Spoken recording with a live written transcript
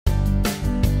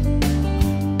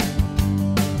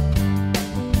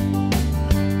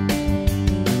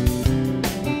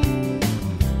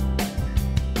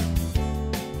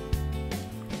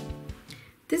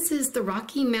the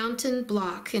Rocky Mountain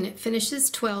block, and it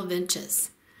finishes 12 inches.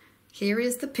 Here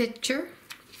is the picture,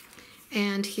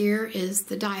 and here is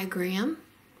the diagram.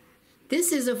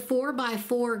 This is a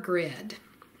 4x4 grid.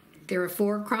 There are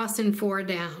 4 across and 4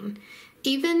 down.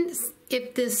 Even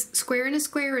if this square and a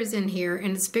square is in here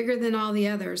and it's bigger than all the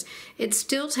others, it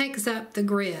still takes up the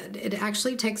grid. It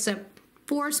actually takes up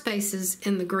 4 spaces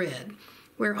in the grid,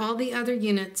 where all the other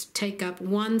units take up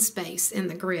 1 space in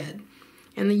the grid.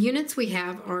 And the units we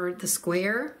have are the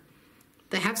square,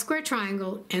 the half square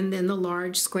triangle, and then the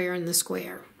large square and the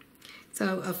square.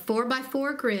 So a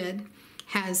 4x4 grid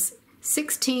has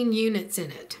 16 units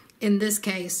in it. In this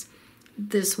case,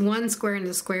 this 1 square and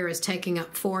the square is taking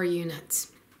up 4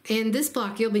 units. In this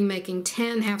block, you'll be making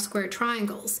 10 half square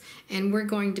triangles, and we're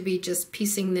going to be just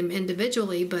piecing them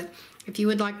individually, but if you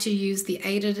would like to use the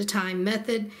 8 at a time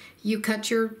method, you cut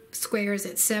your squares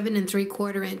at 7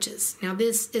 3/4 inches. Now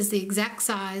this is the exact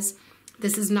size.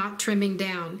 This is not trimming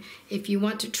down. If you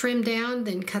want to trim down,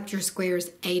 then cut your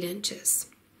squares 8 inches.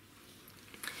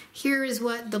 Here is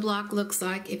what the block looks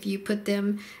like if you put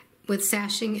them with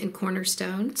sashing and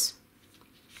cornerstones.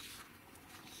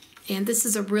 And this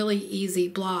is a really easy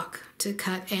block to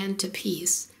cut and to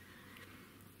piece.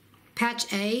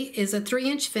 Patch A is a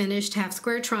 3-inch finished half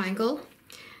square triangle.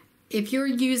 If you're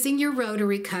using your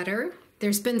rotary cutter,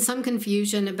 there's been some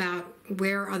confusion about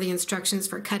where are the instructions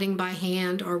for cutting by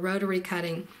hand or rotary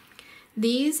cutting.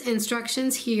 These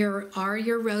instructions here are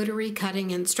your rotary cutting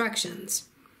instructions.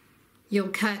 You'll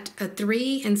cut a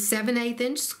 3 7/8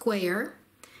 inch square,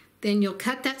 then you'll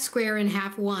cut that square in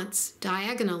half once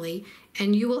diagonally,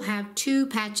 and you will have 2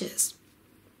 patches.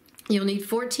 You'll need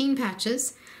 14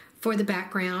 patches for the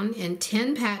background and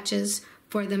 10 patches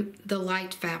for the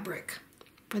light fabric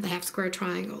for the half square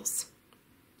triangles.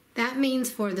 That means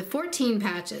for the 14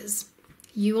 patches,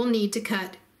 you will need to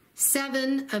cut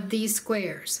 7 of these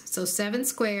squares. So 7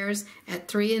 squares at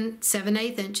 3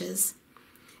 7/8 inches,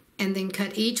 and then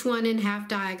cut each one in half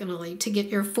diagonally to get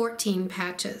your 14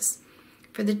 patches.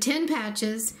 For the 10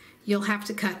 patches, you'll have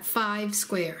to cut 5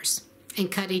 squares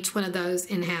and cut each one of those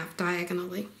in half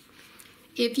diagonally.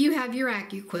 If you have your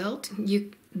AccuQuilt,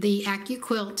 the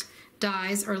AccuQuilt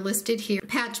dies are listed here.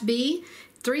 Patch B,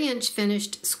 3-inch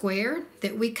finished square,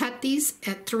 that we cut these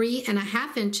at 3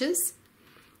 1/2 inches,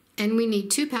 and we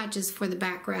need 2 patches for the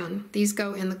background. These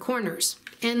go in the corners.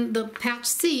 And the patch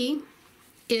C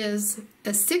is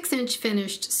a 6-inch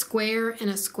finished square and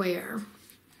a square.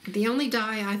 The only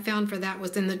die I found for that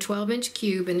was in the 12-inch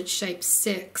cube, and it's shaped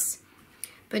 6.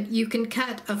 But you can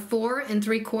cut a 4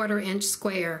 3/4 inch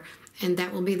square, and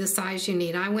that will be the size you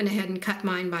need. I went ahead and cut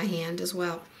mine by hand as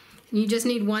well. And you just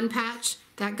need 1 patch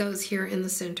that goes here in the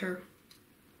center.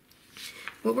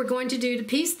 What we're going to do to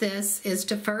piece this is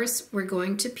we're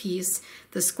going to piece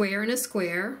the square and a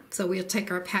square. So we'll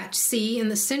take our patch C in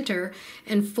the center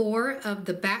and 4 of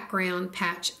the background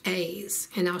patch A's,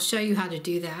 and I'll show you how to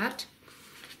do that.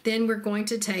 Then we're going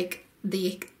to take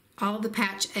all the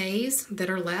patch A's that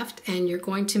are left, and you're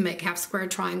going to make half square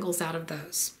triangles out of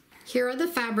those. Here are the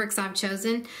fabrics I've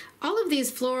chosen. All of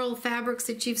these floral fabrics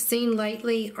that you've seen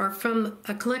lately are from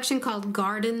a collection called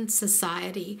Garden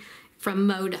Society from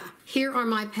Moda. Here are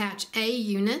my patch A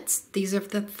units. These are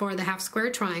for the half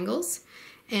square triangles,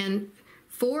 and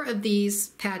 4 of these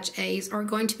patch A's are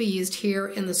going to be used here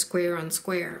in the square on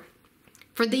square.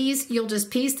 For these, you'll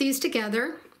just piece these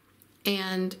together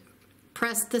and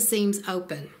press the seams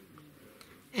open,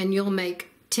 and you'll make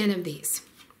 10 of these.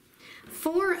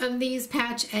 4 of these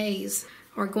patch A's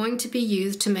are going to be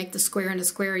used to make the square and a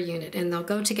square unit, and they'll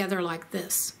go together like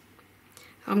this.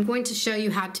 I'm going to show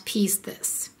you how to piece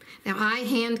this. Now I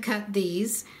hand cut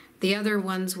these. The other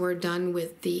ones were done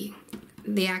with the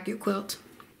AccuQuilt.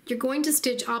 You're going to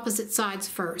stitch opposite sides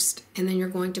first, and then you're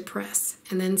going to press,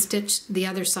 and then stitch the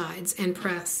other sides and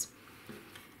press.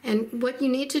 And what you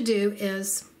need to do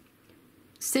is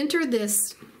center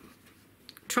this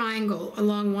triangle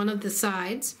along one of the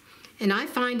sides, and I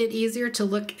find it easier to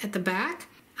look at the back.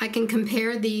 I can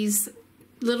compare these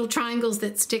little triangles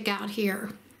that stick out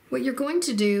here. What you're going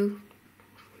to do,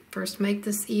 first make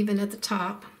this even at the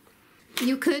top.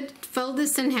 You could fold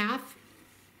this in half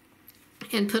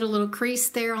and put a little crease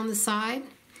there on the side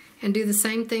and do the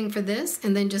same thing for this,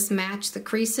 and then just match the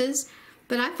creases.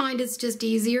 But I find it's just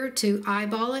easier to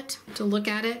eyeball it, to look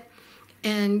at it,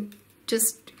 and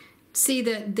just see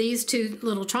that these 2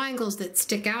 little triangles that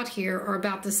stick out here are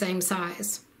about the same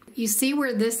size. You see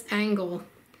where this angle,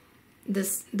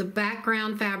 the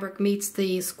background fabric meets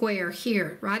the square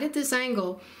here, right at this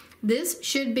angle. This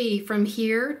should be, from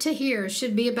here to here,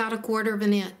 should be about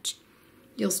 1/4 inch.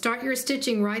 You'll start your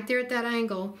stitching right there at that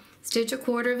angle, stitch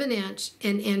 1/4 inch,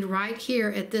 and end right here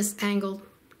at this angle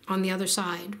on the other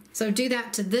side. So do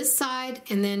that to this side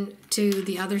and then to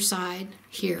the other side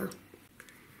here.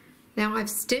 Now I've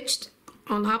stitched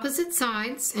on opposite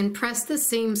sides and pressed the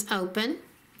seams open.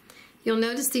 You'll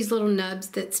notice these little nubs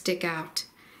that stick out.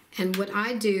 And what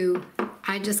I do,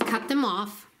 I just cut them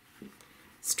off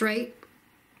straight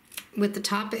with the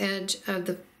top edge of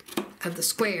the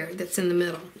square that's in the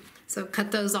middle. So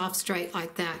cut those off straight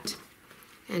like that.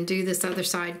 And do this other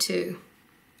side too.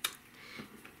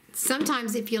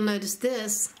 Sometimes if you'll notice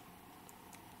this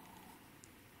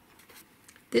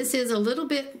is a little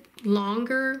bit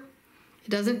longer. It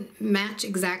doesn't match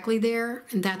exactly there,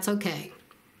 and that's okay.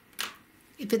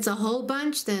 If it's a whole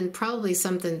bunch, then probably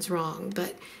something's wrong,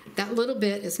 but that little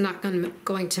bit is not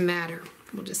going to matter.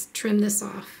 We'll just trim this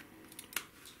off.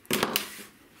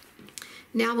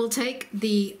 Now we'll take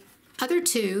the other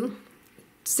two,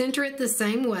 center it the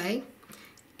same way,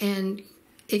 and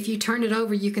if you turn it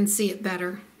over, you can see it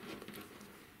better.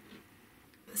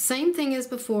 Same thing as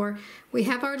before. We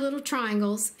have our little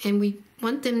triangles, and we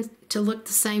want them to look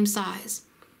the same size.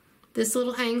 This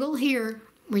little angle here,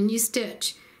 when you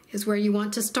stitch, is where you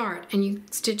want to start, and you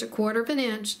stitch 1/4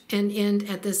 inch and end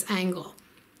at this angle.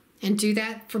 And do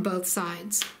that for both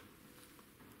sides.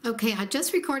 Okay, I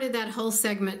just recorded that whole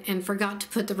segment and forgot to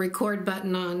put the record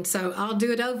button on, so I'll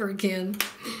do it over again.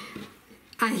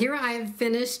 Here I have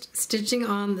finished stitching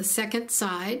on the second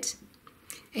side,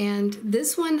 and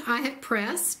this one I have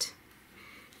pressed,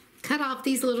 cut off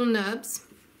these little nubs,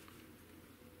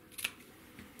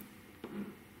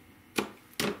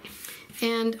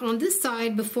 and on this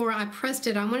side, before I pressed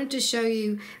it, I wanted to show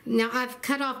you, now I've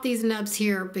cut off these nubs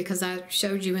here because I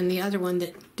showed you in the other one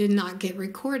that did not get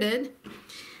recorded,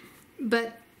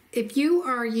 but if you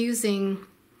are using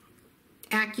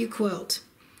AccuQuilt,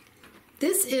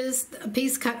 this is a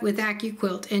piece cut with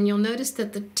AccuQuilt, and you'll notice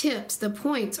that the tips, the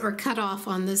points, are cut off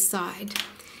on this side.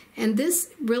 And this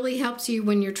really helps you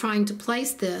when you're trying to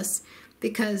place this,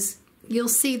 because you'll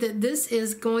see that this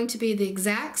is going to be the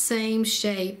exact same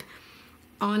shape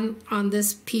on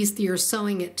this piece that you're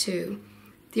sewing it to.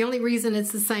 The only reason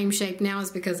it's the same shape now is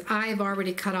because I've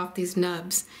already cut off these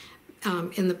nubs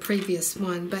in the previous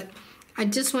one. But I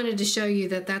just wanted to show you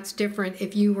that that's different.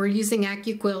 If you were using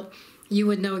AccuQuilt, you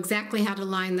would know exactly how to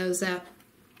line those up.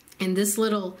 And this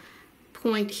little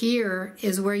point here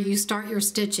is where you start your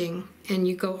stitching, and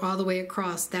you go all the way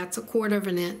across. That's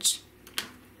 1/4 inch.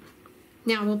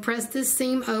 Now we'll press this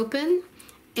seam open,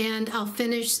 and I'll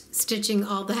finish stitching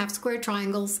all the half square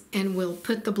triangles, and we'll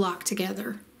put the block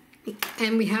together.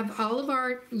 And we have all of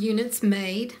our units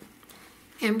made,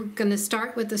 and we're going to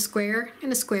start with a square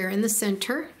and a square in the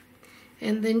center,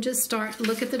 and then just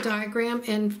look at the diagram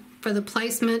and for the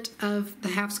placement of the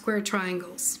half square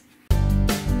triangles.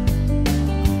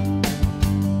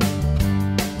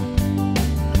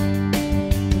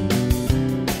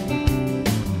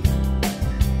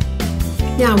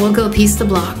 Now we'll go piece the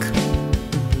block.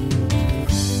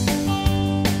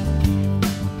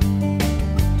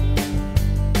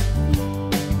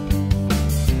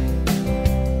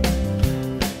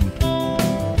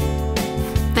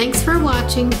 Thanks for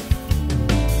watching.